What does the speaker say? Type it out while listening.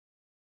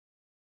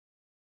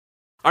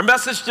Our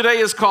message today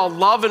is called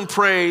Love and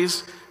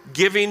Praise,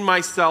 Giving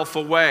Myself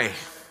Away.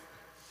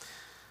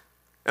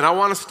 And I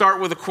want to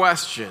start with a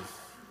question.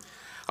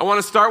 I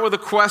want to start with a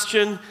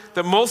question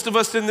that most of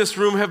us in this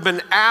room have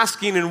been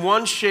asking in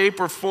one shape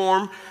or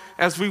form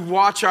as we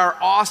watch our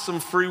awesome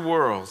free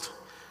world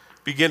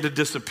begin to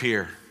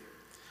disappear.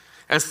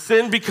 As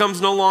sin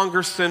becomes no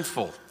longer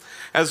sinful,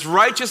 as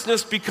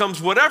righteousness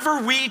becomes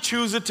whatever we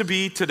choose it to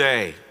be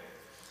today,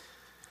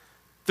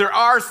 there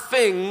are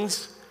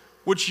things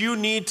which you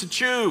need to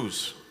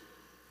choose.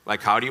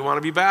 Like, how do you want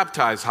to be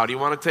baptized? How do you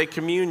want to take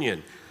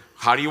communion?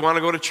 How do you want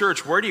to go to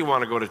church? Where do you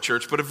want to go to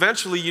church? But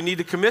eventually you need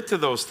to commit to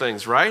those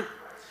things, right?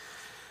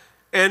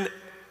 And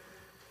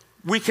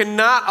we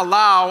cannot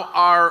allow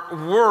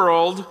our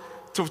world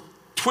to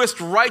twist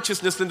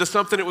righteousness into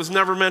something it was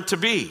never meant to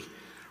be.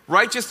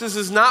 Righteousness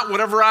is not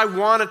whatever I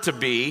want it to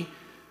be.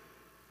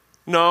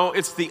 No,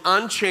 it's the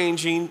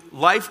unchanging,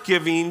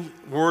 life-giving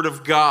Word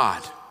of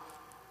God.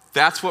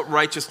 That's what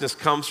righteousness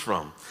comes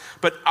from.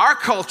 But our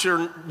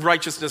culture,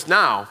 righteousness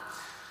now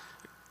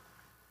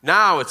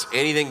it's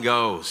anything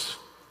goes.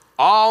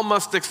 All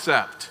must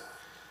accept.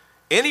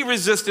 Any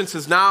resistance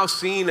is now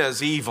seen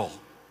as evil.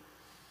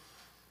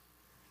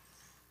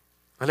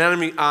 An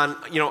enemy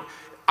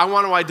I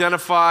want to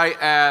identify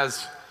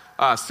as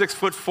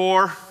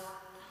 6'4"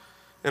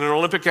 and an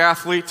Olympic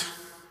athlete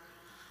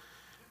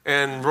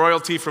and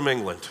royalty from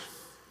England.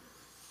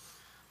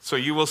 So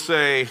you will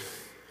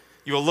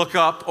look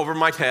up over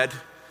my head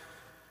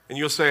and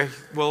you'll say,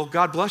 well,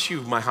 God bless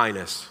you, my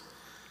highness.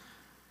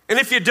 And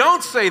if you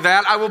don't say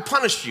that, I will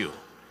punish you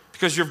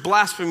because you're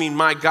blaspheming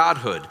my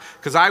godhood,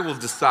 because I will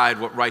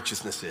decide what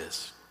righteousness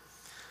is.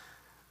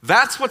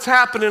 That's what's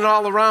happening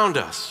all around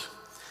us.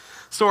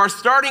 So our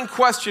starting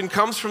question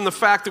comes from the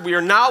fact that we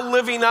are now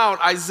living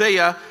out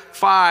Isaiah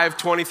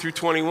 5:20 through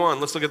 21.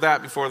 Let's look at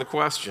that before the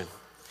question.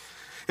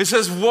 It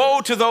says,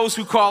 woe to those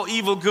who call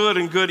evil good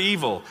and good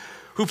evil,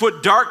 who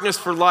put darkness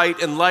for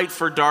light and light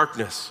for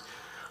darkness,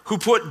 who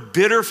put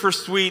bitter for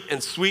sweet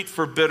and sweet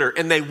for bitter.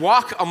 And they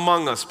walk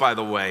among us, by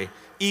the way,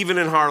 even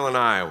in Harlan,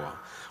 Iowa.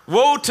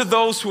 Woe to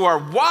those who are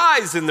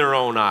wise in their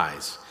own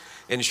eyes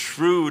and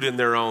shrewd in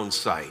their own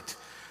sight.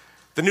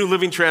 The New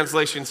Living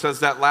Translation says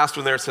that last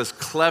one there, it says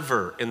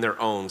clever in their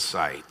own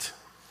sight.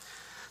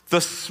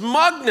 The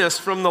smugness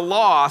from the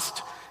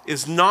lost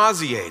is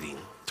nauseating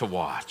to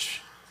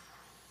watch.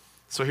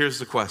 So here's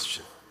the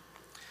question.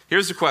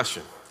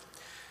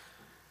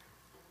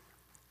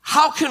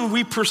 How can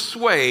we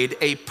persuade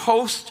a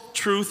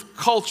post-truth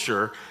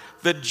culture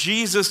that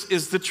Jesus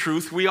is the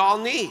truth we all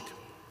need?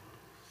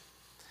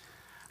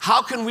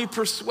 How can we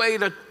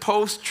persuade a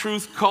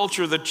post-truth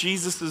culture that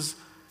Jesus is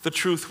the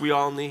truth we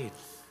all need?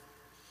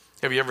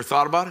 Have you ever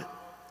thought about it?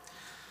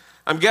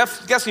 I'm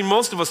guessing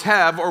most of us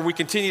have, or we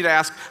continue to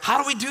ask,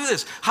 how do we do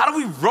this? How do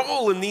we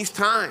roll in these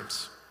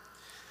times?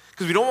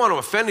 Because we don't want to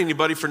offend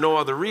anybody for no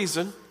other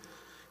reason.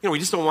 We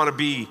just don't want to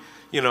be,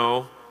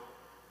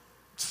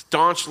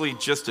 staunchly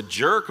just a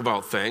jerk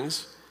about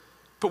things,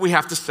 but we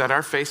have to set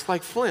our face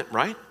like flint,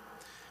 right?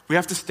 We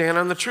have to stand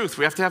on the truth.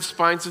 We have to have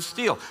spines of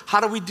steel.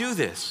 How do we do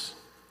this?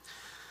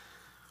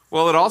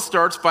 Well, it all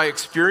starts by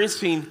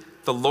experiencing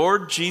the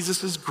Lord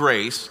Jesus'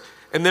 grace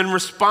and then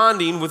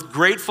responding with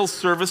grateful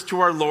service to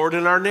our Lord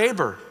and our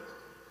neighbor.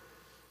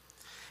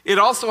 It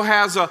also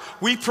has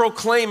we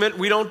proclaim it,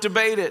 we don't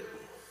debate it.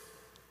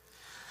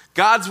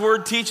 God's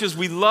word teaches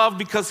we love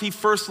because he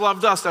first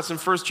loved us. That's in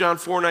 1 John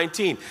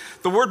 4:19.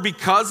 The word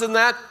because in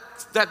that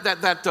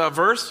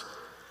verse,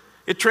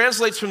 it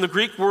translates from the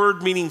Greek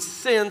word meaning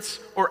since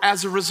or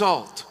as a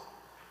result.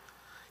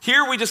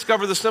 Here we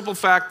discover the simple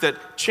fact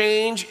that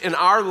change in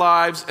our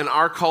lives and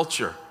our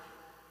culture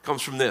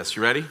comes from this.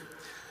 You ready?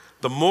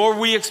 The more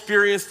we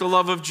experience the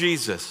love of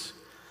Jesus,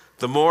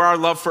 the more our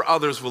love for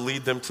others will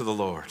lead them to the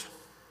Lord.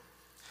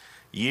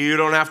 You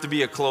don't have to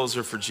be a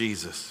closer for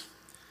Jesus.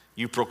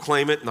 You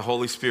proclaim it and the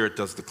Holy Spirit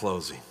does the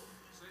closing.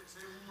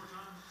 Say it one more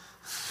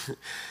time.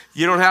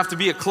 You don't have to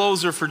be a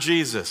closer for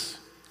Jesus.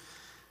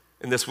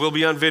 And this will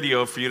be on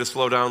video for you to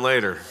slow down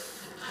later.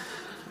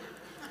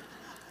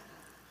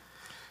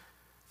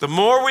 The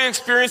more we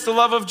experience the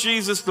love of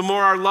Jesus, the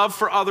more our love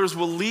for others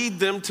will lead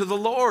them to the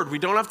Lord. We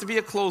don't have to be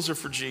a closer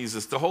for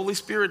Jesus. The Holy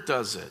Spirit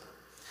does it.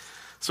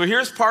 So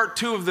here's part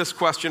 2 of this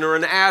question, or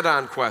an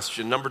add-on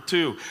question. Number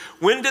 2,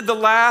 when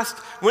last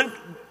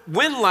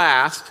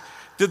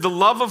did the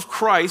love of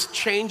Christ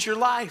change your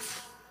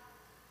life?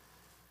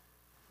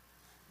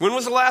 When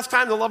was the last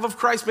time the love of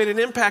Christ made an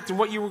impact in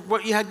what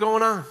you had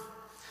going on?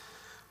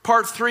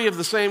 Part 3 of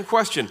the same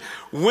question.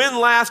 When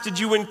last did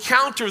you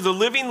encounter the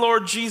living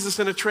Lord Jesus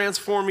in a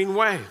transforming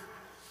way?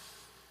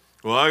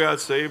 Well, I got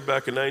saved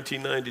back in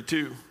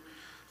 1992.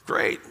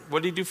 Great.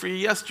 What did he do for you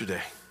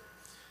yesterday?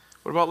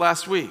 What about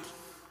last week?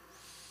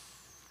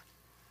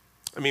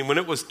 When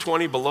it was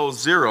 20 below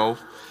zero,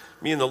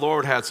 me and the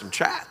Lord had some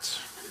chats.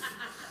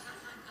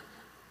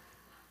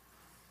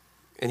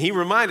 And he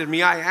reminded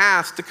me I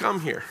asked to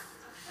come here.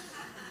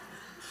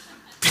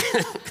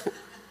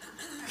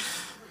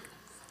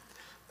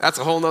 That's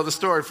a whole nother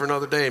story for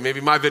another day. Maybe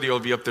my video will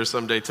be up there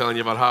someday telling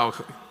you about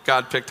how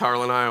God picked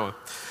Harlan, Iowa.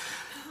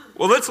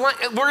 Well,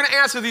 we're going to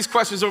answer these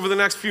questions over the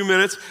next few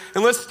minutes,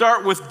 and let's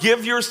start with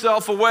give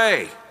yourself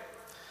away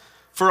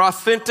for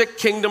authentic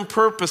kingdom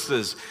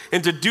purposes.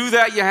 And to do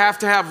that, you have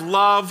to have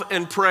love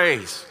and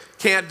praise.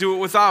 Can't do it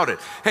without it.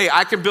 Hey,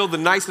 I can build the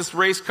nicest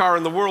race car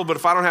in the world, but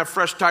if I don't have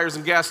fresh tires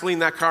and gasoline,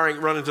 that car ain't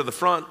running to the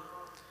front.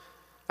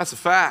 That's a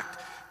fact.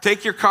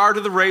 Take your car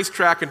to the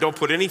racetrack and don't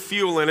put any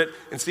fuel in it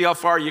and see how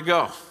far you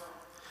go.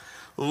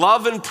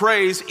 Love and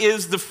praise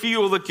is the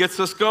fuel that gets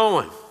us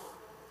going.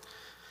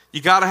 You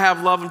got to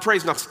have love and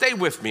praise. Now stay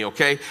with me,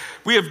 okay?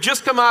 We have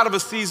just come out of a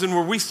season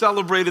where we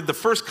celebrated the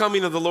first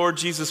coming of the Lord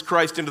Jesus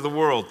Christ into the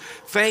world.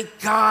 Thank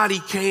God he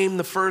came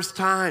the first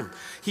time.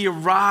 He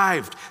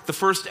arrived, the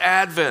first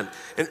advent.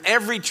 And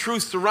every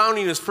truth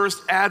surrounding his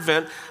first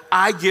advent,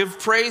 I give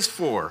praise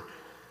for.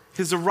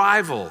 His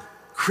arrival,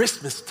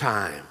 Christmas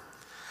time.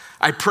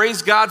 I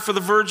praise God for the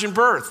virgin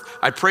birth.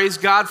 I praise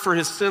God for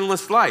his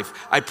sinless life.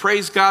 I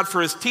praise God for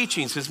his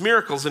teachings, his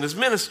miracles, and his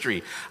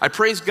ministry. I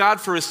praise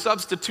God for his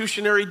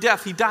substitutionary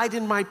death. He died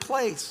in my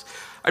place.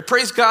 I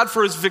praise God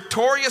for his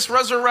victorious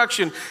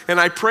resurrection, and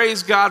I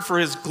praise God for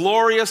his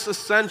glorious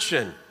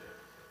ascension.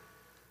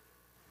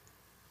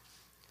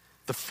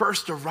 The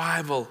first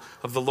arrival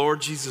of the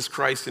Lord Jesus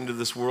Christ into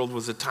this world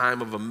was a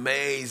time of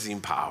amazing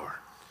power,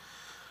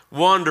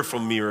 wonderful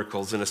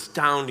miracles, and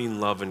astounding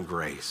love and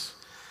grace.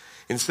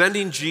 In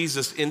sending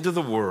Jesus into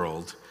the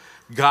world,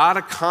 God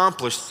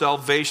accomplished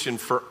salvation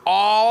for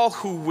all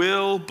who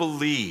will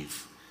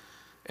believe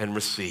and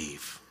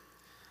receive.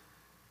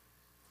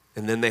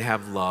 And then they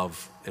have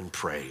love and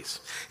praise.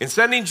 In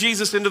sending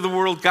Jesus into the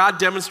world, God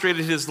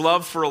demonstrated his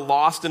love for a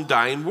lost and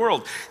dying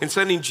world. In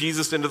sending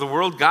Jesus into the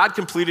world, God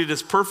completed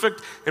his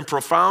perfect and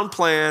profound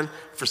plan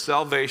for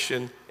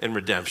salvation and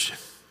redemption.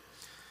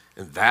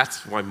 And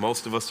that's why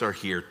most of us are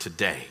here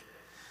today.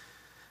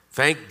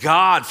 Thank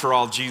God for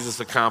all Jesus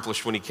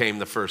accomplished when he came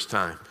the first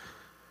time.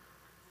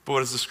 But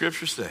what does the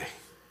scripture say?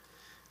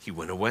 He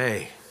went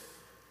away.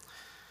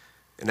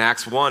 In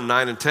Acts 1,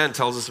 9 and 10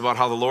 tells us about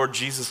how the Lord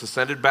Jesus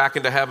ascended back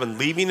into heaven,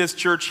 leaving his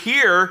church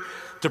here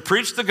to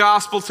preach the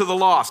gospel to the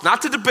lost.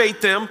 Not to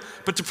debate them,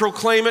 but to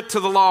proclaim it to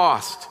the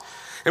lost.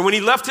 And when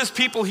he left his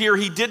people here,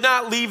 he did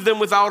not leave them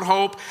without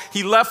hope.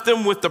 He left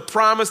them with the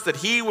promise that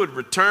he would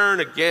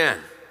return again.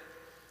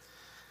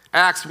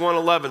 Acts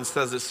 1:11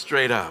 says it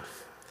straight up.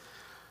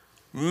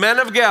 Men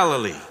of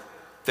Galilee,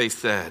 they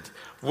said,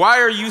 why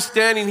are you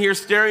standing here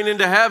staring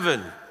into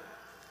heaven?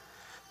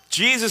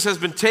 Jesus has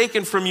been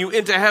taken from you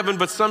into heaven,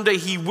 but someday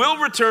he will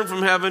return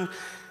from heaven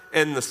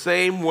in the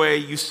same way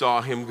you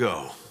saw him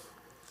go.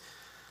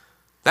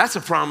 That's a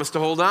promise to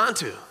hold on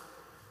to.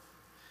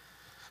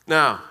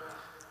 Now,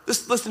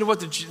 listen to what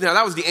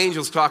that was the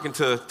angels talking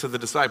to the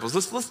disciples.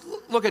 Let's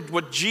look at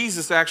what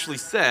Jesus actually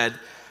said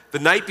the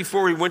night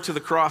before he went to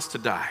the cross to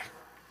die.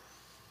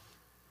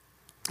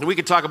 And we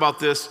could talk about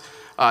this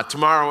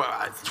tomorrow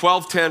at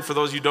 12:10. For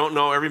those of you who don't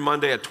know, every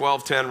Monday at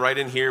 12:10, right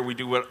in here, we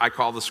do what I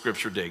call the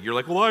scripture dig. You're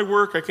like, well, I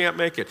work, I can't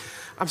make it.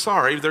 I'm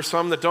sorry, there's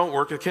some that don't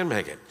work that can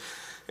make it.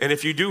 And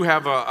if you do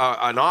have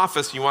an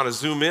office, you want to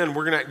zoom in,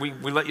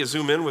 we let you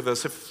zoom in with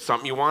us if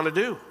something you want to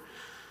do.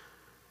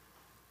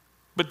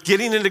 But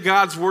getting into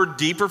God's word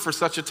deeper for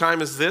such a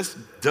time as this,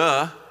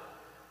 duh.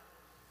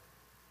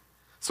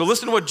 So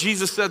listen to what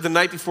Jesus said the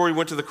night before he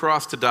went to the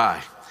cross to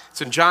die.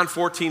 It's in John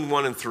 14,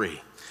 1 and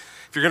 3.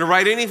 If you're going to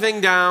write anything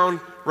down,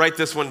 write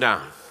this one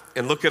down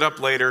and look it up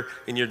later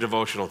in your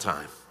devotional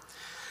time.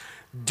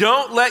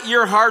 Don't let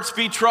your hearts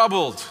be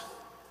troubled.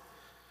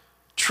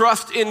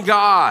 Trust in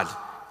God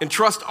and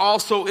trust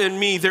also in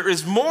me. There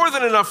is more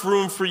than enough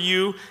room for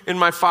you in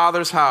my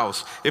Father's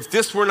house. If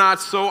this were not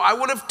so, I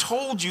would have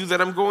told you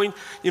that I'm going,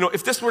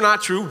 if this were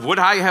not true, would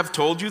I have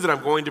told you that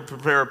I'm going to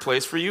prepare a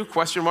place for you? ?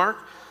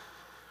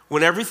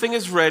 When everything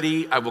is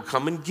ready, I will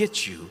come and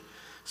get you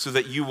so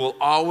that you will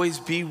always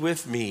be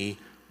with me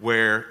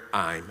where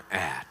I'm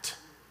at.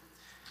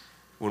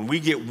 When we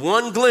get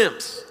one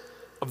glimpse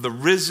of the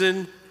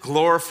risen,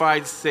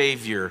 glorified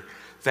Savior,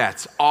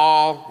 that's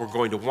all we're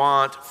going to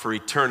want for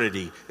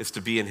eternity, is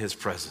to be in his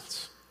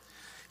presence.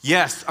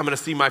 Yes, I'm going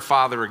to see my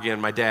father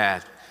again, my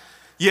dad.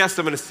 Yes,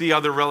 I'm going to see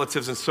other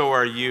relatives, and so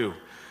are you.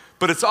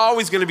 But it's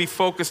always going to be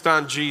focused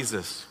on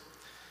Jesus.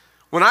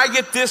 When I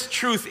get this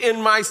truth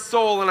in my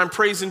soul and I'm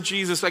praising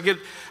Jesus, I get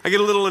a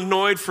little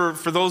annoyed for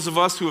those of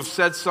us who have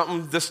said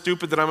something this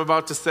stupid that I'm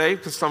about to say,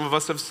 because some of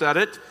us have said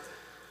it.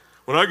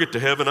 When I get to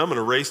heaven, I'm going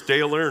to race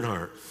Dale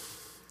Earnhardt.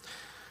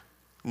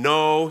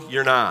 No,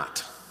 you're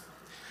not.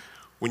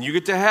 When you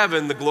get to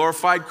heaven, the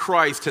glorified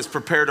Christ has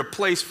prepared a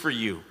place for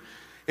you.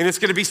 And it's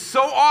going to be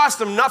so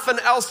awesome, nothing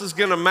else is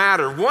going to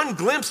matter. One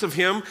glimpse of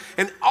him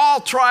and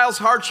all trials,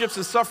 hardships,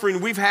 and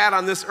suffering we've had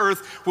on this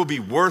earth will be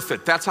worth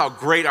it. That's how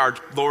great our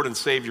Lord and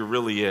Savior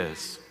really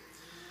is.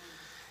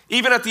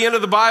 Even at the end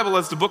of the Bible,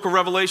 as the book of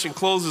Revelation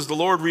closes, the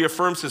Lord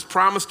reaffirms his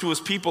promise to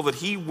his people that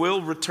he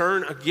will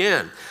return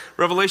again.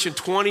 Revelation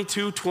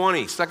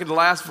 22:20, second to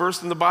last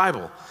verse in the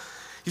Bible.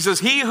 He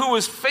says, he who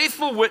is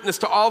faithful witness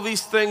to all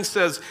these things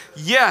says,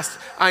 yes,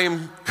 I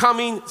am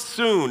coming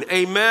soon.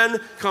 Amen.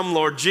 Come,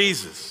 Lord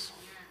Jesus.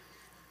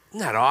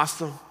 Isn't that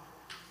awesome?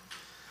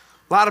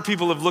 A lot of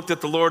people have looked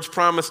at the Lord's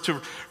promise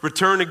to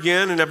return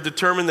again and have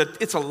determined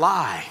that it's a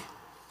lie.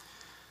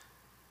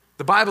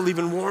 The Bible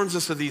even warns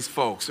us of these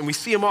folks, and we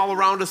see them all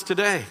around us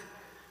today.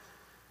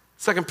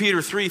 2 Peter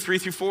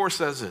 3:3-4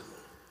 says it.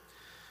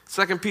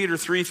 2 Peter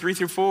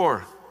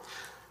 3:3-4.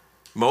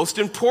 Most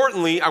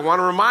importantly, I want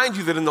to remind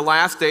you that in the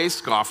last days,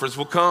 scoffers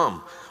will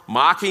come,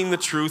 mocking the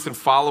truth and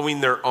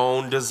following their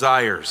own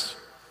desires.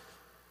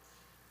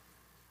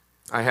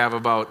 I have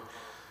about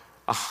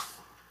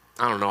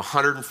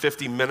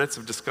 150 minutes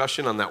of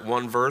discussion on that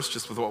one verse,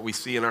 just with what we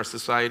see in our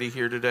society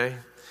here today.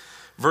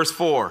 Verse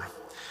 4,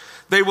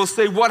 they will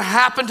say, what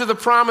happened to the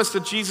promise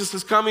that Jesus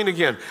is coming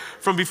again?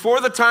 From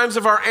before the times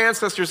of our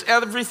ancestors,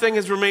 everything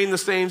has remained the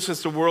same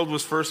since the world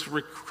was first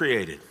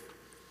created.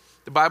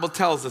 The Bible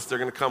tells us they're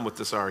going to come with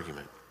this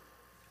argument.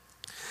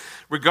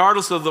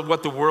 Regardless of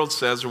what the world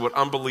says or what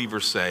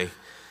unbelievers say,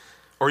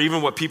 or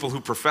even what people who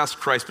profess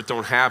Christ but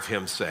don't have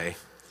him say,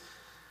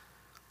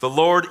 the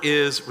Lord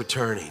is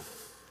returning.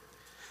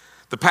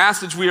 The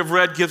passage we have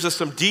read gives us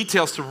some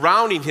details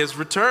surrounding his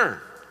return.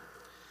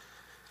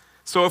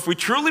 So if we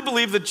truly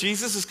believe that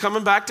Jesus is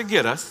coming back to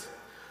get us,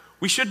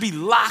 we should be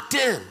locked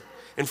in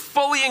and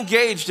fully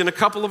engaged in a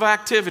couple of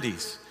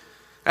activities.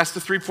 That's the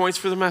 3 points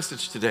for the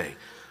message today.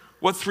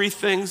 What 3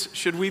 things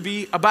should we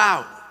be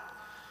about?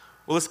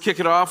 Well, let's kick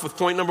it off with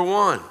point number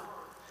 1.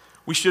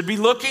 We should be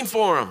looking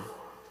for him.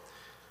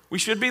 We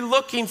should be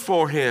looking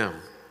for him.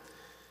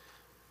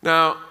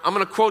 Now, I'm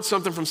going to quote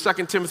something from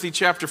 2 Timothy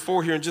chapter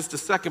 4 here in just a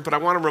second, but I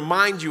want to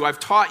remind you, I've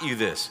taught you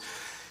this.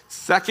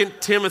 2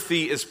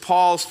 Timothy is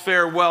Paul's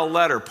farewell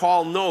letter.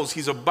 Paul knows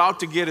he's about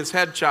to get his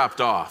head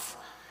chopped off.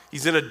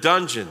 He's in a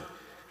dungeon,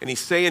 and he's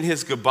saying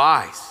his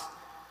goodbyes.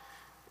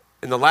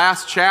 And the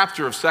last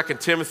chapter of 2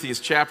 Timothy is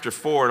chapter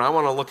 4, and I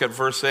want to look at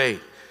verse 8.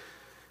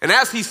 And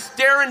as he's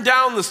staring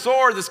down the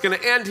sword that's going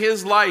to end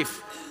his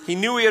life, he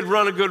knew he had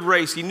run a good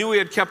race. He knew he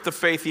had kept the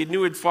faith. He knew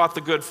he had fought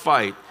the good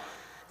fight.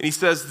 And he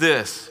says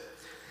this,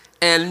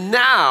 and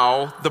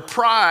now the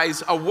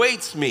prize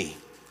awaits me,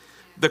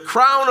 the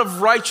crown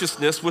of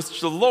righteousness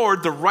which the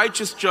Lord, the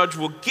righteous judge,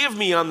 will give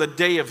me on the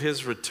day of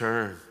his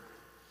return.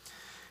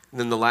 And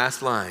then the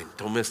last line,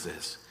 don't miss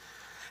this.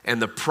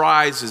 And the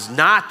prize is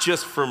not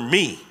just for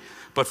me,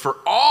 but for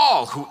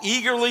all who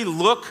eagerly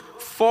look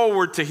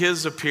forward to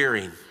his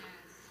appearing.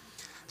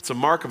 It's a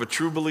mark of a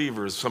true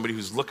believer, is somebody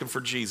who's looking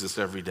for Jesus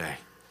every day.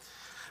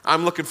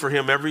 I'm looking for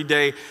him every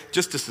day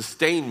just to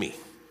sustain me.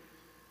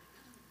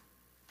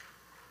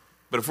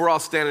 But if we're all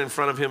standing in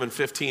front of him in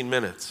 15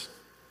 minutes,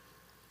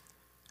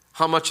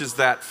 how much is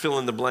that fill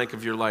in the blank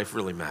of your life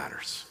really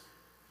matters?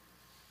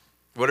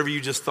 Whatever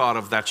you just thought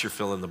of, that's your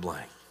fill in the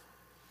blank.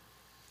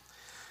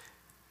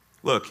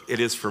 Look, it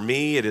is for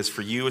me, it is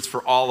for you, it's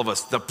for all of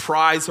us. The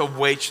prize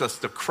awaits us,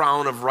 the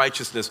crown of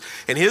righteousness.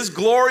 And his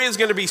glory is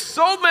going to be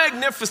so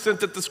magnificent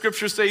that the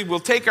scriptures say we'll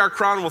take our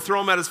crown and we'll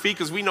throw him at his feet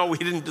because we know we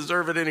didn't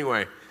deserve it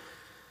anyway.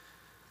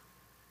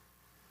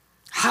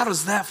 How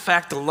does that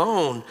fact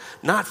alone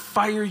not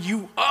fire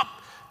you up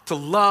to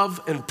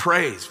love and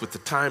praise with the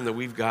time that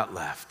we've got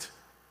left?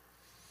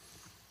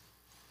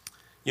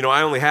 You know,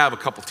 I only have a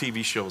couple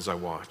TV shows I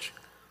watch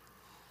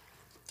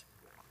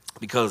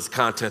because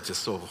content is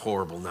so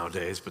horrible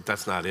nowadays, but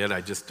that's not it.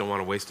 I just don't want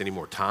to waste any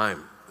more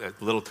time, as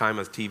little time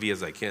on TV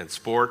as I can.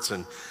 Sports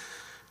and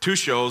 2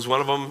 shows. One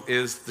of them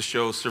is the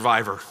show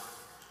Survivor.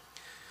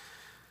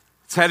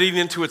 It's heading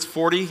into its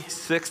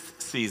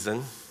 46th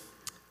season.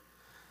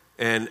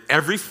 And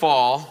every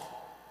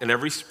fall and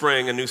every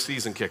spring, a new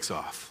season kicks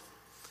off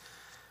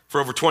for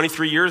over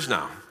 23 years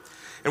now.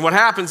 And what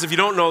happens, if you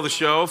don't know the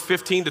show,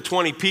 15 to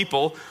 20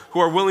 people who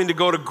are willing to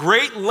go to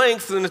great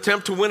lengths in an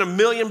attempt to win $1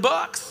 million.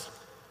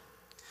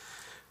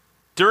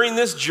 During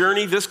this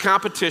journey, this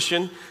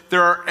competition,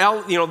 they're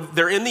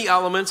in the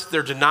elements,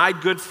 they're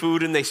denied good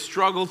food, and they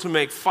struggle to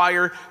make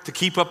fire to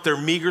keep up their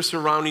meager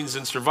surroundings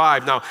and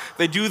survive. Now,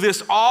 they do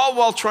this all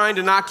while trying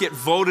to not get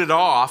voted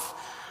off,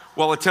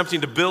 while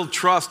attempting to build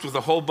trust with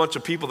a whole bunch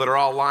of people that are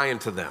all lying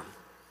to them.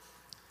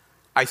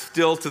 I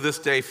still, to this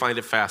day, find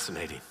it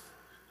fascinating.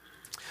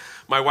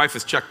 My wife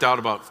has checked out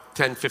about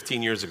 10,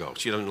 15 years ago.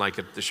 She doesn't like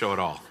the show at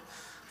all.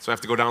 So I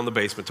have to go down in the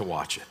basement to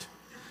watch it.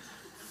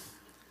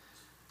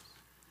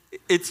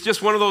 It's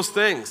just one of those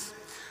things.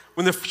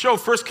 When the show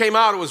first came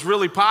out, it was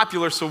really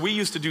popular, so we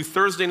used to do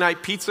Thursday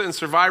night pizza and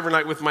Survivor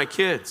night with my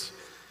kids.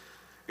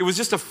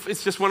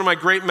 It's just one of my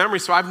great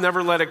memories, so I've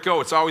never let it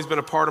go. It's always been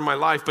a part of my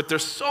life. But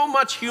there's so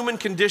much human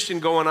condition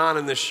going on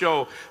in this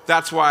show,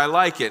 that's why I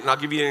like it. And I'll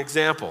give you an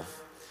example.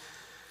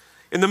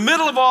 In the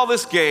middle of all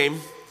this game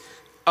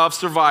of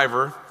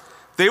Survivor,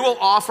 they will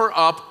offer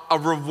up a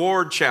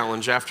reward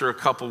challenge after a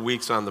couple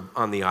weeks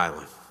on the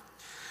island.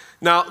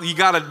 Now, you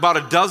got about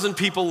a dozen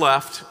people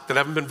left that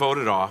haven't been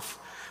voted off.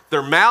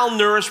 They're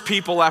malnourished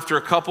people after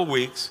a couple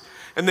weeks.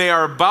 And they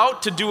are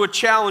about to do a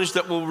challenge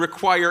that will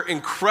require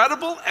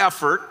incredible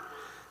effort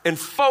and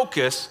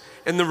focus,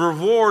 and the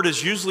reward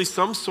is usually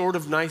some sort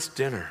of nice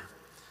dinner,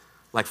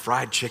 like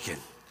fried chicken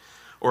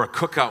or a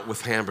cookout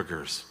with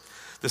hamburgers.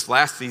 This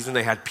last season,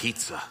 they had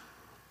pizza.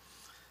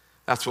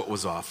 That's what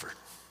was offered.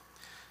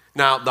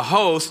 Now, the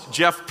host,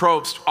 Jeff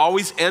Probst,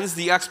 always ends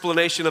the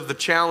explanation of the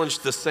challenge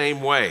the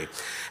same way.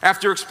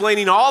 After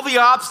explaining all the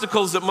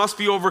obstacles that must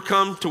be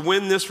overcome to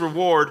win this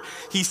reward,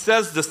 he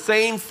says the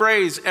same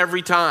phrase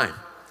every time.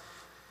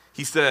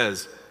 He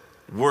says,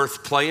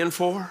 worth playing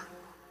for?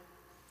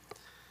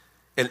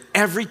 And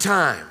every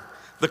time,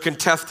 the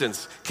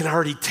contestants can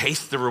already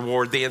taste the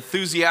reward. They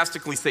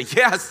enthusiastically say,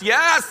 yes,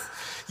 yes,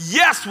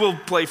 yes, we'll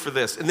play for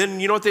this. And then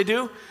you know what they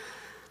do?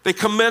 They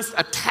commence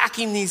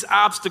attacking these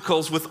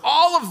obstacles with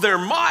all of their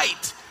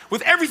might,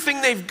 with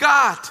everything they've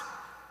got,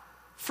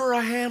 for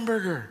a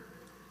hamburger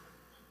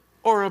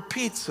or a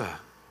pizza.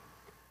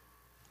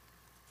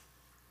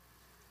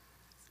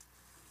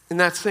 In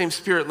that same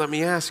spirit, let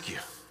me ask you,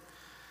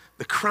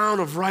 the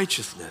crown of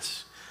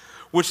righteousness,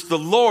 which the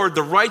Lord,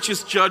 the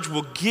righteous judge,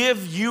 will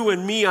give you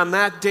and me on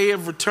that day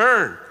of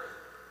return,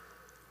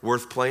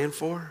 worth playing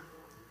for?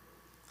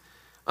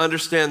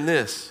 Understand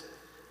this,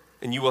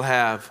 and you will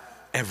have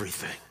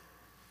everything.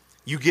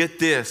 You get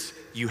this,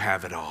 you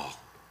have it all.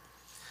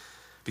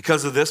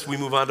 Because of this, we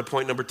move on to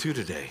point number 2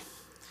 today.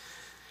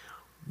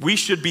 We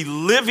should be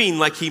living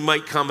like he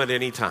might come at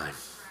any time.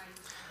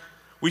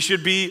 We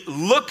should be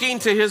looking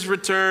to his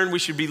return. We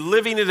should be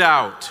living it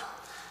out.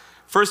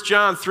 1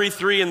 John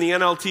 3:3 in the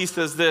NLT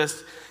says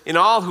this, "In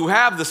all who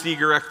have this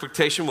eager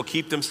expectation will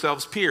keep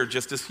themselves pure,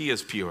 just as he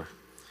is pure."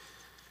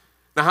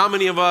 Now, how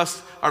many of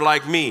us are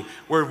like me,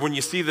 where when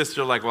you see this,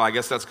 you're like, well, I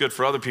guess that's good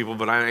for other people,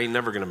 but I ain't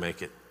never gonna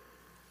make it.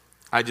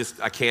 I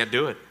can't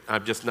do it.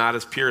 I'm just not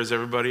as pure as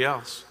everybody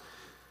else.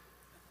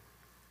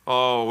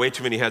 Oh, way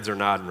too many heads are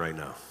nodding right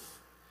now.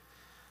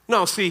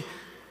 No, see,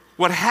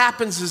 what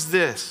happens is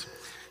this.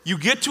 You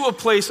get to a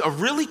place, a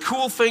really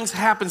cool thing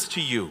happens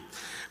to you.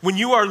 When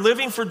you are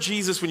living for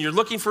Jesus, when you're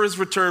looking for his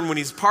return, when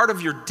he's part of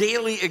your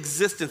daily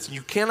existence, and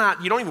you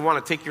don't even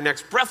want to take your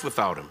next breath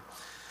without him.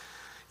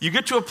 You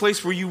get to a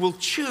place where you will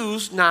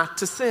choose not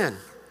to sin.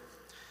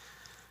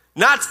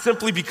 Not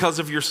simply because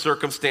of your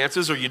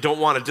circumstances or you don't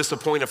want to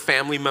disappoint a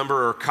family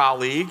member or a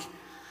colleague.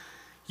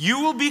 You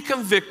will be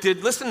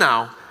convicted, listen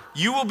now,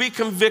 you will be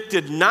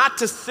convicted not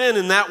to sin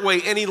in that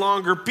way any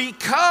longer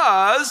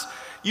because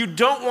you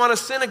don't want to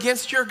sin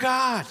against your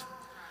God,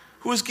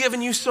 who has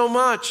given you so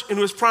much and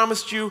who has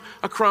promised you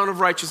a crown of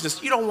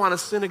righteousness. You don't want to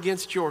sin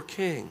against your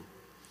King.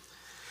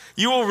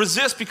 You will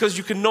resist because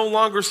you can no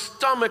longer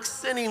stomach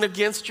sinning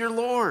against your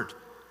Lord.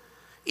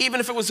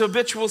 Even if it was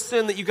habitual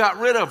sin that you got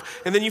rid of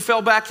and then you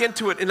fell back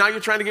into it and now you're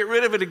trying to get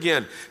rid of it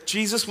again,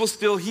 Jesus will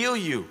still heal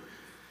you.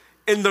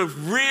 And the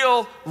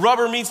real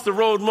rubber meets the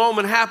road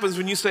moment happens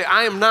when you say,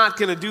 I am not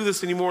going to do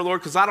this anymore,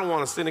 Lord, because I don't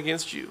want to sin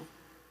against you.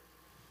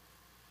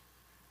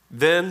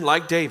 Then,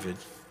 like David,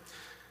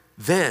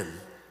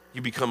 then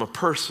you become a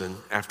person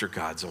after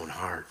God's own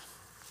heart.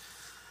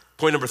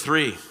 Point number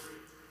 3,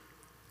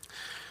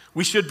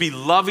 we should be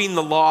loving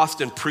the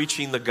lost and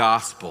preaching the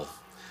gospel.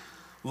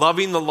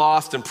 Loving the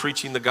lost and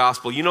preaching the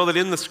gospel. You know that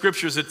in the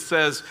scriptures it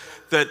says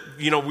that,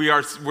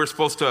 we're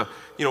supposed to,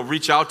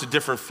 reach out to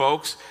different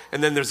folks,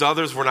 and then there's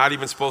others we're not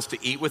even supposed to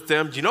eat with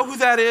them. Do you know who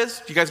that is?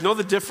 Do you guys know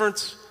the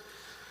difference?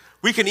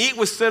 We can eat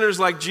with sinners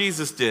like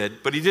Jesus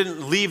did, but he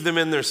didn't leave them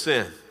in their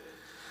sin.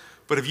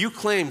 But if you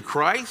claim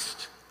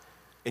Christ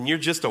and you're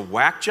just a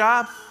whack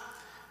job,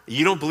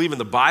 you don't believe in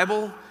the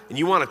Bible, and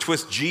you want to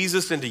twist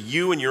Jesus into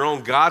you and your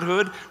own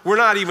godhood, we're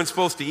not even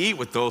supposed to eat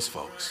with those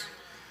folks.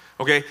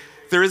 Okay?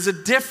 There is a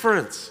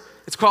difference.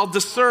 It's called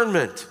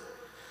discernment.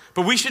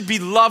 But we should be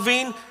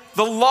loving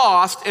the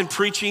lost and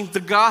preaching the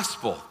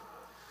gospel.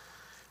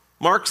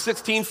 Mark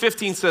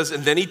 16:15 says,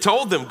 and then he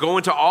told them, go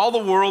into all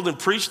the world and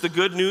preach the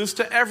good news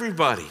to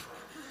everybody.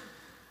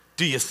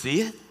 Do you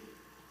see it?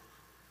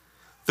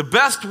 The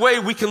best way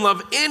we can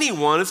love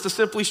anyone is to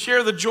simply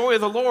share the joy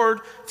of the Lord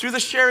through the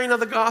sharing of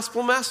the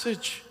gospel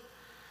message.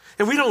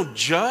 And we don't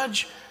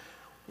judge.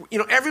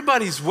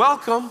 Everybody's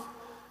welcome.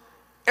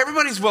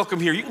 Everybody's welcome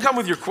here. You can come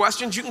with your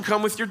questions. You can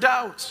come with your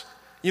doubts.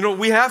 You know what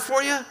we have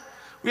for you?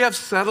 We have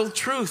settled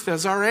truth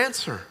as our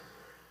answer.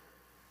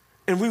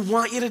 And we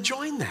want you to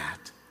join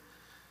that.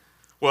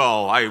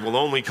 Well, I will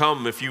only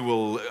come if you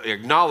will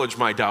acknowledge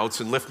my doubts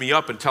and lift me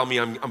up and tell me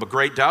I'm a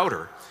great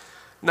doubter.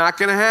 Not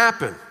going to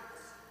happen.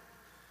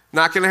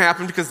 Not going to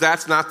happen because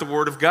that's not the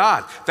word of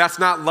God. That's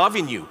not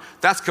loving you.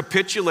 That's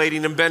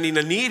capitulating and bending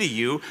a knee to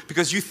you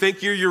because you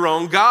think you're your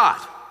own God.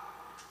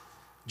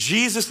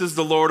 Jesus is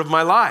the Lord of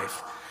my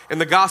life. And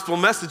the gospel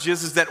message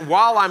is that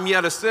while I'm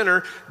yet a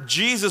sinner,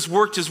 Jesus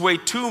worked his way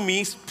to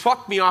me,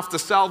 plucked me off the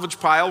salvage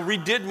pile,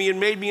 redid me, and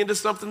made me into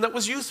something that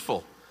was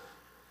useful.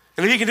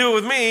 And if he can do it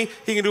with me,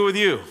 he can do it with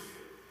you.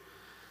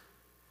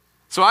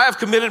 So I have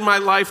committed my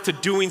life to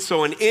doing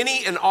so in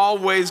any and all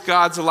ways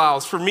God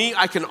allows. For me,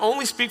 I can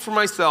only speak for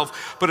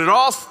myself, but it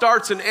all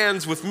starts and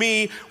ends with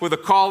me, with a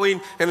calling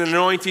and an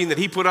anointing that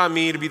he put on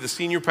me to be the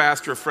senior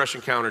pastor of Fresh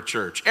Encounter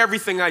Church.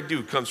 Everything I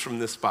do comes from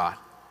this spot.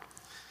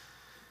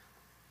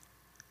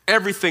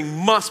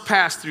 Everything must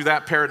pass through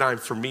that paradigm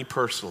for me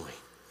personally.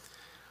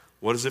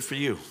 What is it for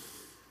you?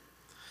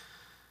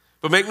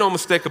 But make no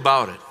mistake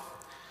about it.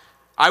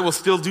 I will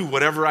still do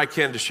whatever I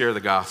can to share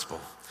the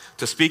gospel,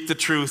 to speak the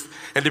truth,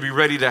 and to be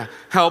ready to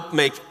help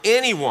make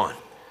anyone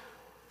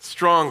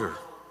stronger,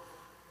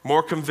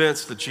 more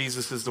convinced that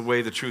Jesus is the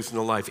way, the truth, and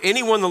the life.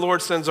 Anyone the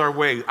Lord sends our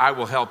way, I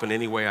will help in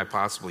any way I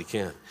possibly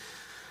can.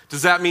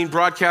 Does that mean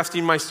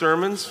broadcasting my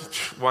sermons?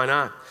 Why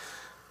not?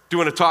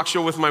 Doing a talk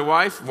show with my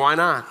wife? Why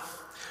not?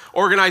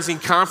 Organizing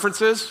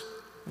conferences?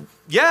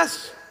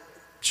 Yes,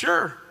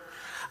 sure.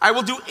 I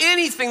will do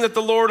anything that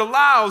the Lord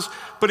allows,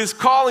 but his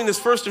calling is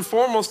first and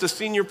foremost as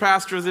senior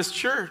pastor of this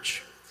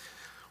church.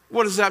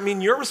 What does that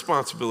mean your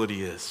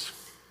responsibility is?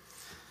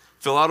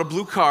 Fill out a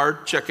blue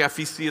card, check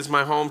FEC as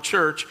my home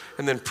church,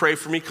 and then pray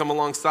for me, come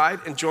alongside,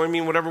 and join me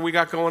in whatever we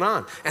got going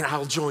on. And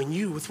I'll join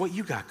you with what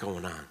you got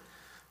going on.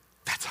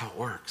 That's how it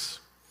works.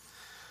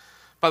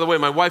 By the way,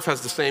 my wife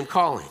has the same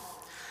calling.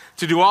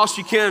 To do all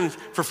she can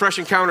for Fresh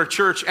Encounter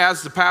Church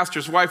as the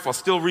pastor's wife while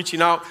still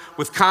reaching out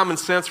with common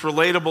sense,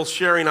 relatable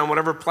sharing on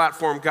whatever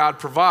platform God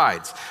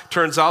provides.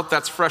 Turns out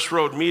that's Fresh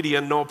Road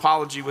Media, no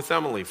apology with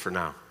Emily for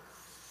now.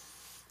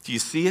 Do you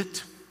see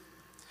it?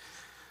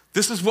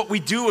 This is what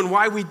we do and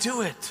why we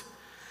do it.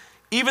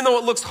 Even though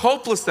it looks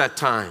hopeless at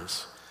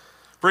times.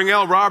 Bring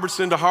Al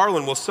Robertson to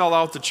Harlan, we'll sell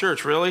out the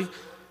church. Really?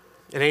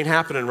 It ain't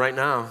happening right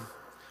now.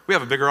 We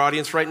have a bigger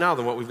audience right now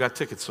than what we've got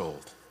tickets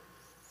sold.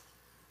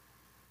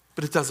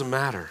 But it doesn't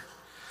matter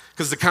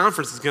because the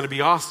conference is going to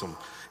be awesome.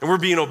 And we're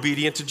being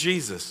obedient to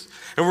Jesus.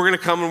 And we're going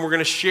to come and we're going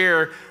to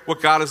share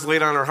what God has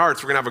laid on our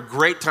hearts. We're going to have a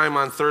great time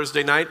on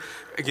Thursday night.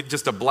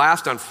 Just a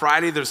blast on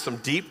Friday. There's some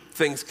deep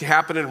things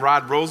happening.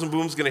 Rod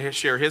Rosenboom's going to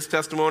share his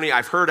testimony.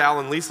 I've heard Al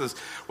and Lisa's,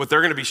 what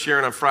they're going to be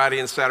sharing on Friday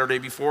and Saturday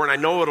before, and I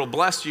know it'll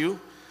bless you.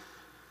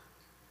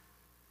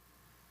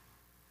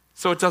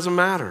 So it doesn't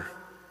matter.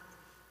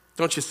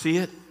 Don't you see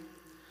it?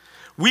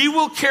 We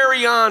will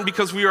carry on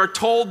because we are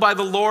told by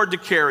the Lord to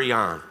carry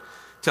on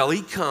till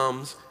he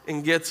comes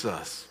and gets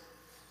us.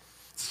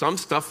 Some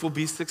stuff will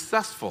be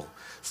successful.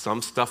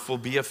 Some stuff will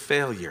be a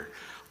failure.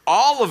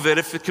 All of it,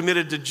 if it's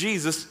committed to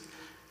Jesus,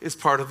 is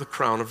part of the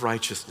crown of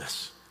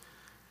righteousness,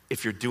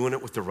 if you're doing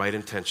it with the right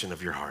intention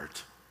of your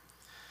heart.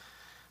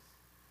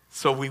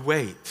 So we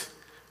wait.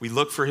 We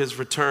look for his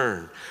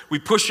return. We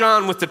push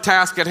on with the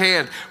task at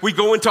hand. We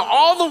go into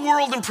all the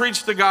world and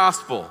preach the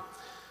gospel.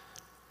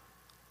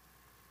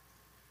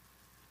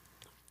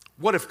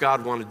 What if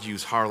God wanted to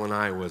use Harlan,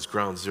 Iowa as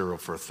ground zero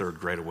for a third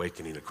great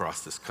awakening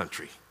across this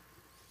country?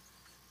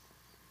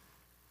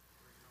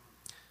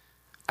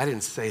 I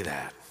didn't say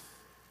that.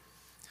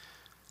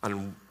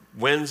 On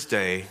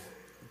Wednesday,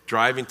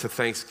 driving to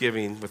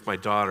Thanksgiving with my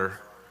daughter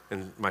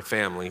and my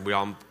family, we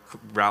all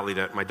rallied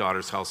at my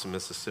daughter's house in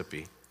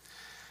Mississippi.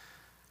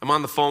 I'm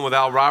on the phone with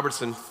Al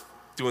Robertson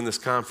doing this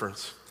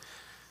conference.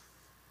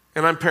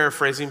 And I'm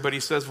paraphrasing, but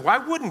he says, why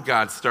wouldn't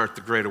God start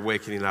the Great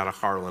Awakening out of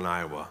Harlan,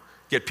 Iowa?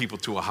 Get people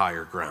to a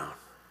higher ground.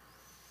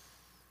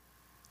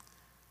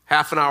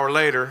 Half an hour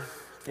later,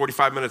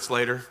 45 minutes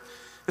later,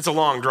 it's a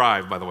long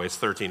drive, by the way, it's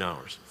 13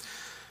 hours.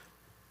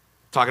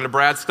 Talking to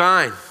Brad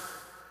Stein.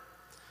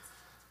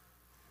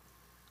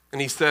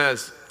 And he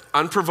says,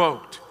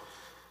 unprovoked,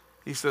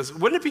 he says,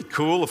 wouldn't it be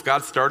cool if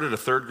God started a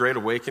third great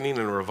awakening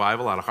and a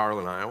revival out of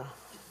Harlan, Iowa?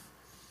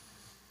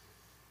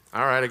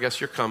 All right, I guess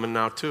you're coming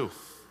now too.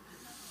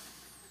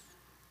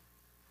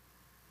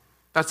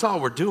 That's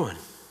all we're doing.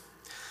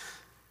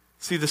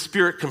 See, the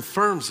Spirit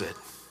confirms it.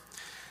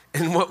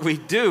 And what we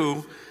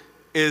do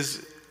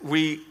is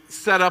we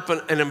set up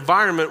an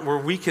environment where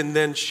we can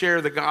then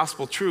share the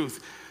gospel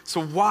truth.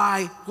 So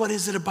what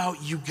is it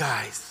about you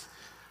guys?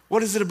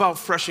 What is it about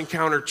Fresh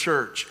Encounter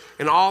Church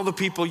and all the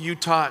people you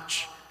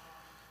touch?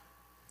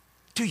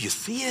 Do you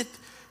see it?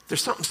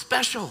 There's something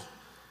special.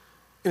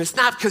 And it's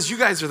not because you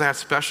guys are that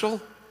special.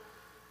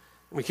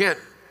 We can't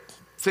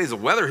say the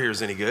weather here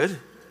is any good.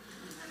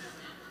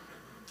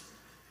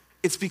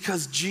 It's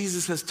because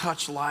Jesus has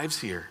touched lives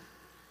here,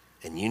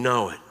 and you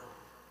know it,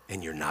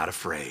 and you're not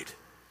afraid.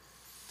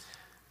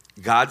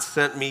 God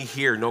sent me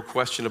here, no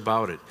question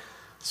about it.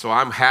 So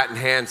I'm hat in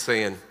hand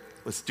saying,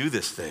 let's do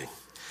this thing.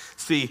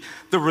 See,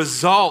 the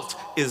result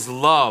is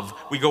love.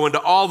 We go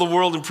into all the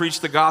world and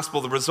preach the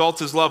gospel. The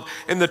result is love.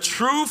 And the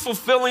true,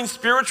 fulfilling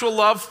spiritual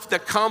love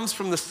that comes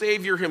from the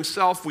Savior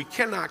himself, we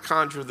cannot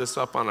conjure this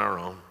up on our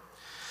own.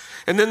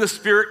 And then the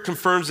Spirit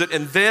confirms it.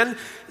 And then,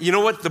 you know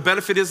what the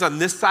benefit is on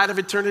this side of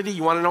eternity?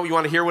 You want to know? You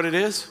want to hear what it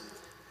is?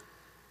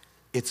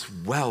 It's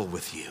well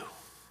with you.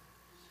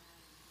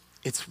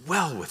 It's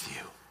well with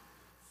you.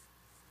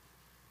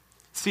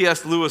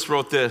 C.S. Lewis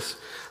wrote this: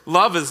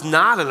 love is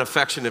not an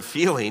affectionate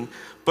feeling,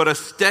 but a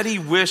steady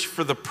wish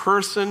for the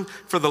person,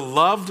 for the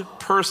loved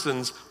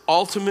person's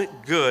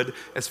ultimate good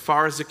as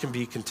far as it can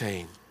be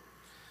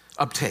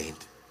obtained.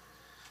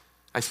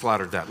 I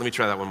slaughtered that. Let me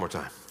try that one more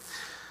time.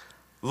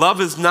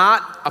 Love is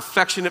not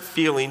affectionate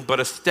feeling, but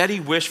a steady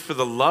wish for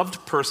the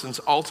loved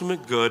person's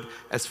ultimate good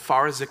as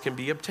far as it can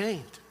be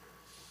obtained.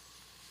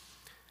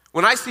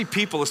 When I see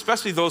people,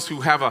 especially those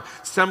who have a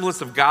semblance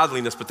of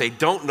godliness, but they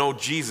don't know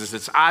Jesus,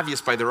 it's obvious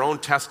by their own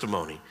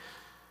testimony.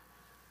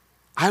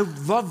 I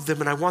love them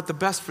and I want the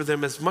best for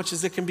them as much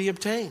as it can be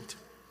obtained.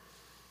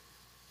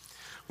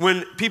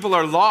 When people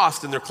are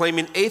lost and they're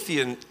claiming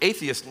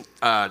atheist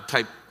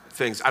type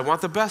things, I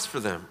want the best for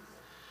them.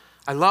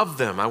 I love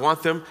them. I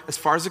want them as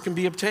far as it can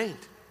be obtained.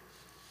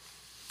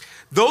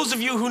 Those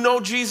of you who know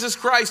Jesus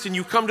Christ and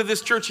you come to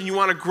this church and you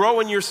want to grow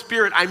in your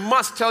spirit, I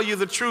must tell you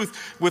the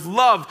truth with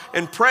love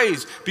and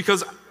praise,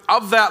 because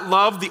of that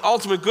love, the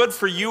ultimate good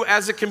for you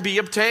as it can be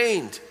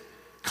obtained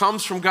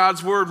comes from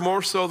God's word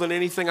more so than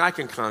anything I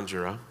can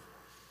conjure up.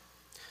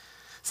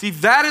 See,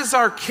 that is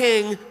our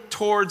King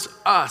towards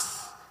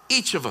us,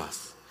 each of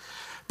us.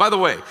 By the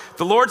way,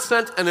 the Lord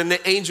sent an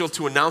angel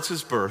to announce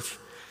his birth.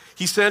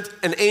 He sent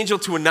an angel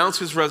to announce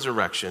his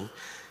resurrection.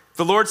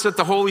 The Lord sent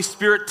the Holy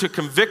Spirit to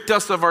convict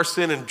us of our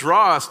sin and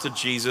draw us to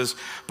Jesus.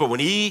 But when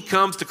he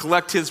comes to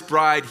collect his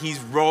bride, he's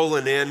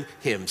rolling in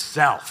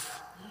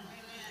himself.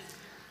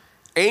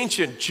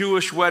 Ancient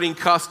Jewish wedding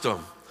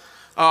custom.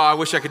 Oh, I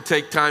wish I could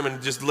take time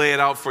and just lay it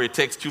out for you. It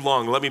takes too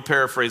long. Let me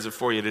paraphrase it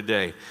for you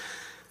today.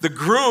 The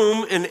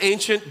groom in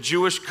ancient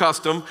Jewish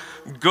custom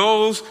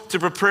goes to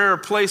prepare a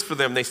place for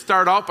them. They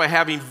start out by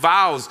having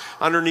vows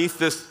underneath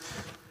this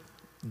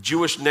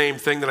Jewish name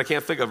thing that I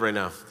can't think of right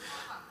now.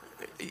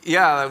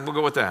 Yeah, we'll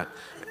go with that.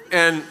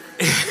 And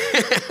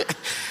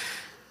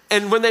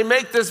and when they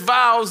make this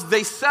vows,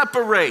 they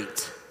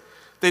separate.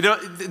 They're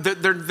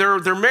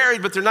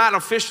married, but they're not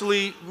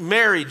officially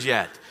married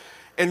yet.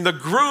 And the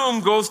groom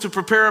goes to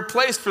prepare a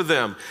place for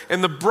them.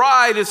 And the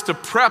bride is to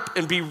prep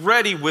and be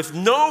ready with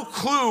no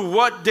clue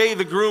what day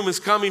the groom is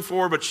coming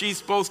for, but she's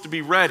supposed to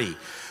be ready.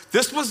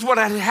 This was what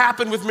had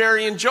happened with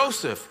Mary and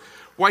Joseph,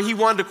 why he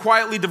wanted to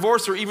quietly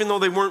divorce her even though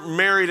they weren't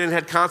married and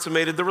had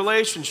consummated the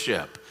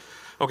relationship.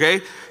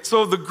 Okay,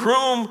 so the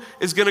groom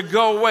is going to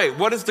go away.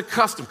 What is the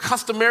custom?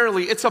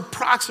 Customarily, it's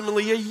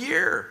approximately a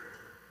year.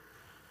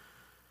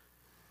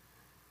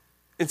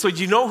 And so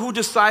do you know who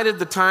decided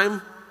the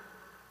time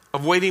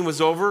of waiting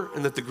was over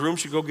and that the groom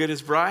should go get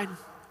his bride?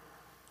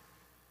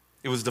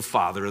 It was the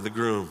father of the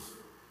groom.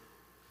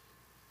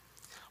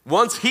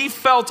 Once he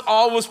felt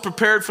all was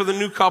prepared for the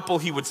new couple,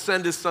 he would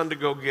send his son to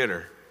go get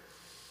her.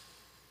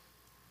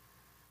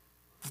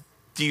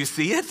 Do you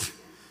see it?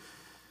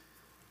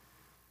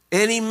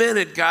 Any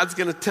minute, God's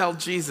going to tell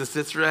Jesus,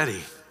 it's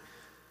ready.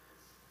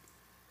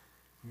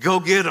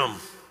 Go get him.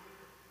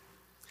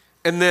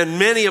 And then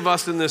many of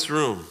us in this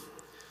room,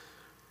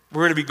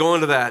 we're going to be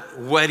going to that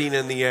wedding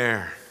in the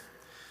air.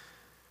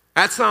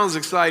 That sounds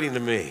exciting to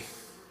me.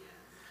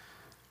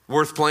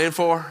 Worth playing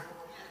for?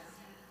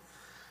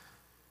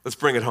 Let's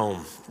bring it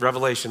home.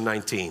 Revelation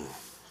 19.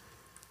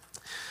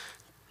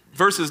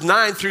 Verses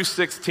 9 through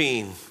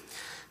 16.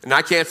 And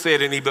I can't say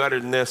it any better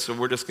than this, so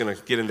we're just going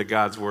to get into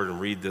God's word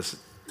and read this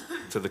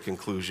to the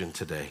conclusion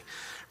today.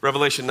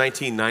 Revelation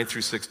 19, 9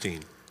 through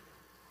 16.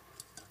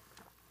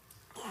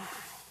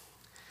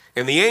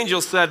 And the angel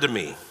said to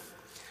me,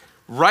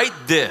 write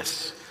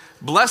this,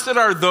 blessed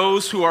are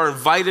those who are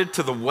invited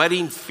to the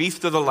wedding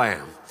feast of the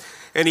Lamb.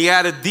 And he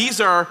added, these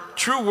are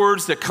true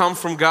words that come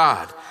from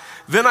God.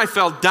 Then I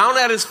fell down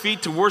at his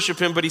feet to worship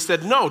him, but he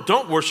said, no,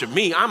 don't worship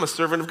me. I'm a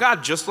servant of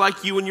God, just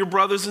like you and your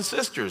brothers and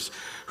sisters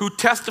who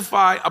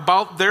testify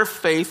about their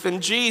faith in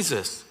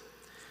Jesus.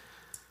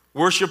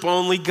 Worship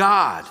only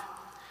God.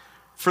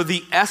 For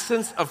the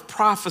essence of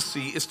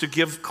prophecy is to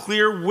give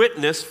clear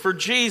witness for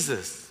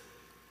Jesus.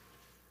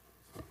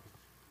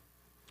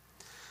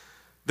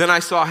 Then I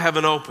saw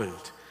heaven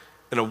opened,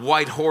 and a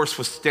white horse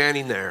was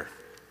standing there.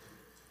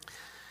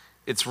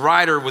 Its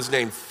rider was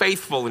named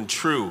Faithful and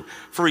True,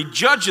 for he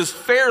judges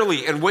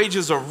fairly and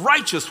wages a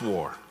righteous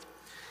war.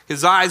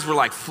 His eyes were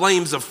like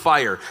flames of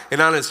fire, and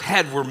on his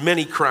head were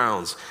many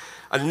crowns.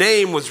 A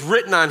name was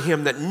written on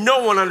him that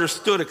no one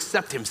understood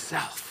except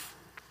himself.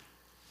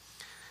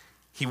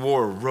 He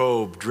wore a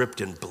robe dripped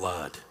in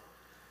blood,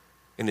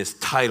 and his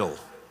title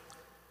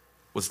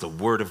was the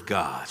Word of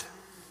God.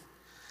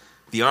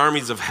 The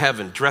armies of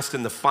heaven, dressed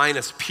in the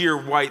finest pure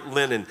white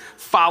linen,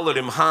 followed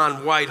him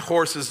on white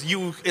horses.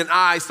 You and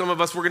I, some of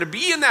us, were going to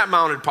be in that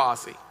mounted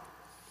posse.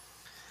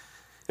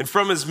 And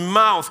from his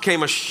mouth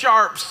came a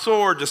sharp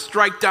sword to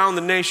strike down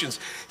the nations.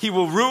 He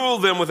will rule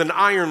them with an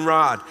iron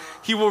rod.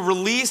 He will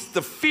release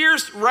the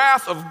fierce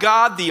wrath of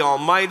God the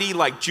Almighty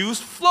like juice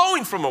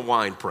flowing from a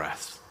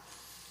winepress.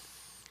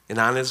 And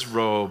on his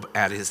robe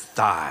at his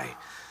thigh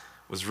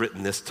was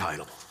written this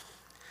title,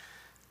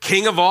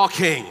 King of all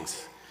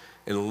kings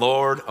and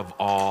Lord of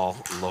all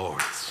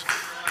lords.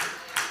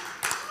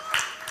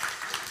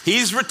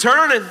 He's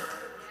returning.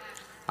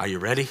 Are you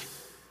ready?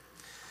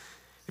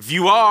 If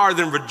you are,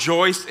 then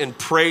rejoice and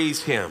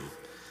praise him.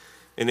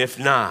 And if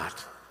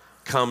not,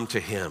 come to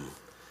him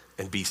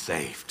and be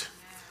saved.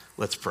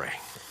 Let's pray.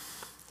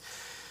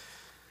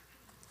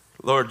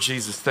 Lord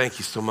Jesus, thank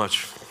you so much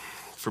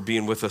for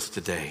being with us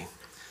today.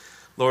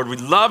 Lord, we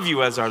love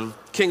you as our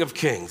King of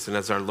Kings and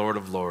as our Lord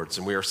of Lords,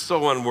 and we are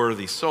so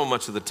unworthy so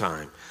much of the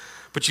time.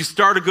 But you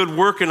start a good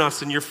work in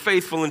us, and you're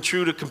faithful and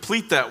true to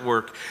complete that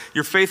work.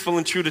 You're faithful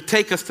and true to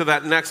take us to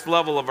that next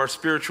level of our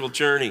spiritual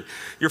journey.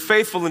 You're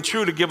faithful and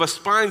true to give us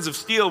spines of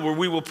steel where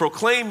we will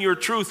proclaim your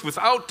truth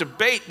without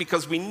debate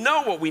because we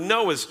know what we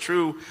know is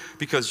true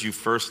because you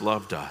first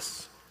loved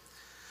us.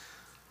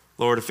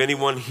 Lord, if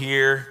anyone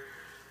here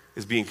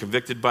is being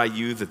convicted by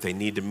you that they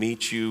need to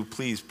meet you,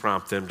 please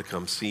prompt them to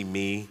come see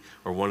me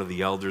or one of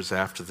the elders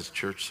after the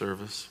church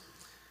service,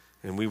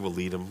 and we will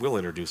lead them. We'll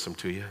introduce them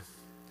to you.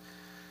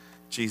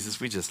 Jesus,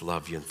 we just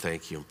love you and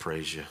thank you and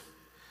praise you.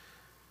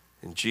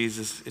 And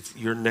Jesus, it's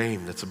your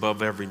name that's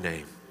above every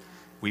name.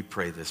 We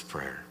pray this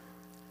prayer.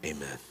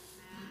 Amen.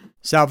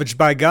 Salvaged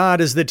by God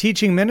is the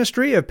teaching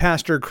ministry of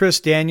Pastor Chris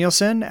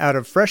Danielson out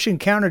of Fresh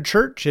Encounter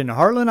Church in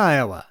Harlan,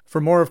 Iowa. For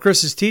more of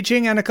Chris's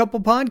teaching and a couple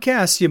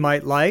podcasts you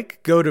might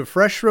like, go to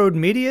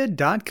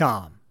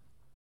freshroadmedia.com.